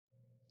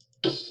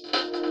He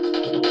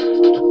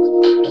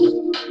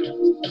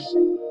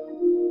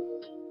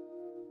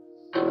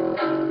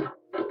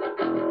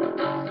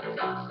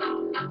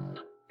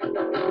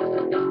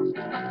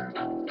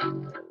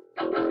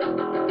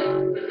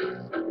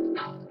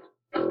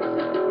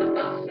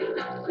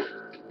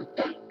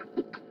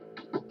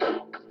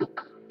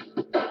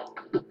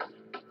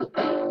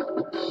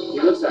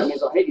looks at me and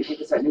goes, "Hey, do you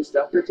think it's that new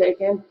stuff you're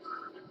taking?"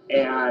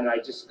 And I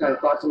just kind of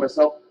thought to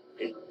myself,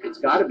 it's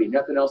got to be.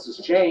 Nothing else has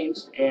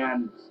changed,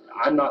 and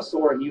I'm not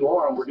sore and you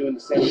are, and we're doing the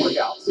same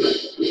workouts.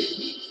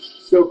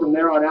 So from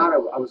there on out,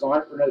 I was on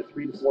it for another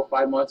 3 to 4,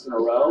 5 months in a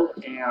row,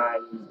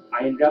 and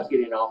I ended up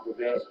getting off of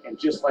it. And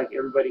just like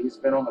everybody who's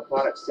been on the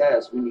product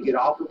says, when you get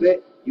off of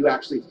it, you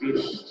actually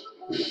feel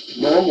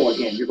normal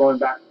again. You're going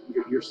back,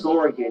 you're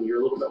sore again,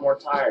 you're a little bit more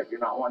tired, you're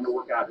not wanting to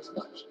work out as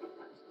much.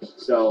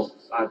 So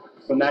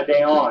from that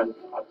day on,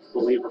 I'm a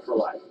believer for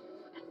life.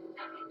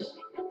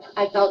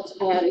 I felt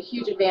I had a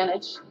huge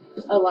advantage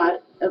a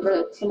lot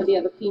over some of the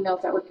other females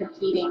that were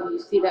competing. You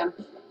see them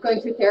going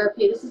through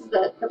therapy. This is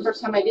the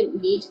first time I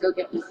didn't need to go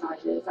get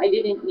massages. I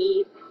didn't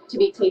need to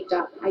be taped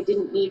up. I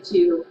didn't need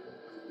to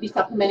be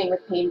supplementing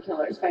with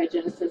painkillers,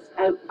 Biogenesis.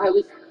 I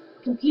was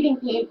competing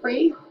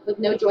pain-free with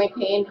no joint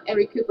pain and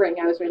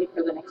recuperating. I was ready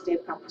for the next day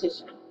of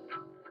competition.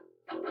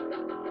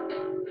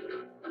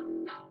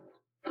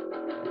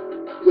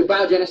 With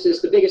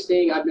Biogenesis, the biggest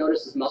thing I've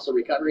noticed is muscle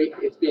recovery.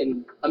 It's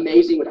been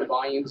amazing with the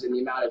volumes and the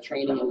amount of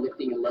training and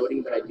lifting and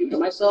loading that I do to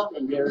myself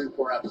and gearing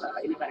for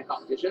any kind of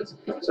competitions.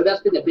 So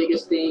that's been the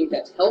biggest thing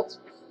that's helped.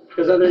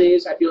 Because other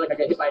days I feel like I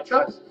get hit by a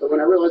truck, but when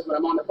I realize when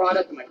I'm on the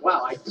product, I'm like,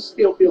 wow, I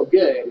still feel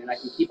good, and I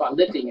can keep on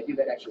lifting and do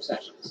that extra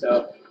session.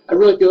 So I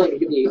really feel like it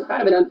gives me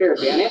kind of an unfair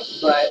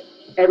advantage, but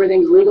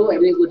everything's legal,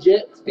 everything's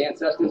legit, it's banned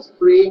substance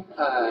free.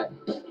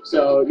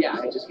 So yeah,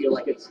 I just feel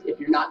like if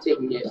you're not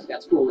taking it,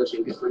 that's foolish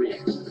and good for me.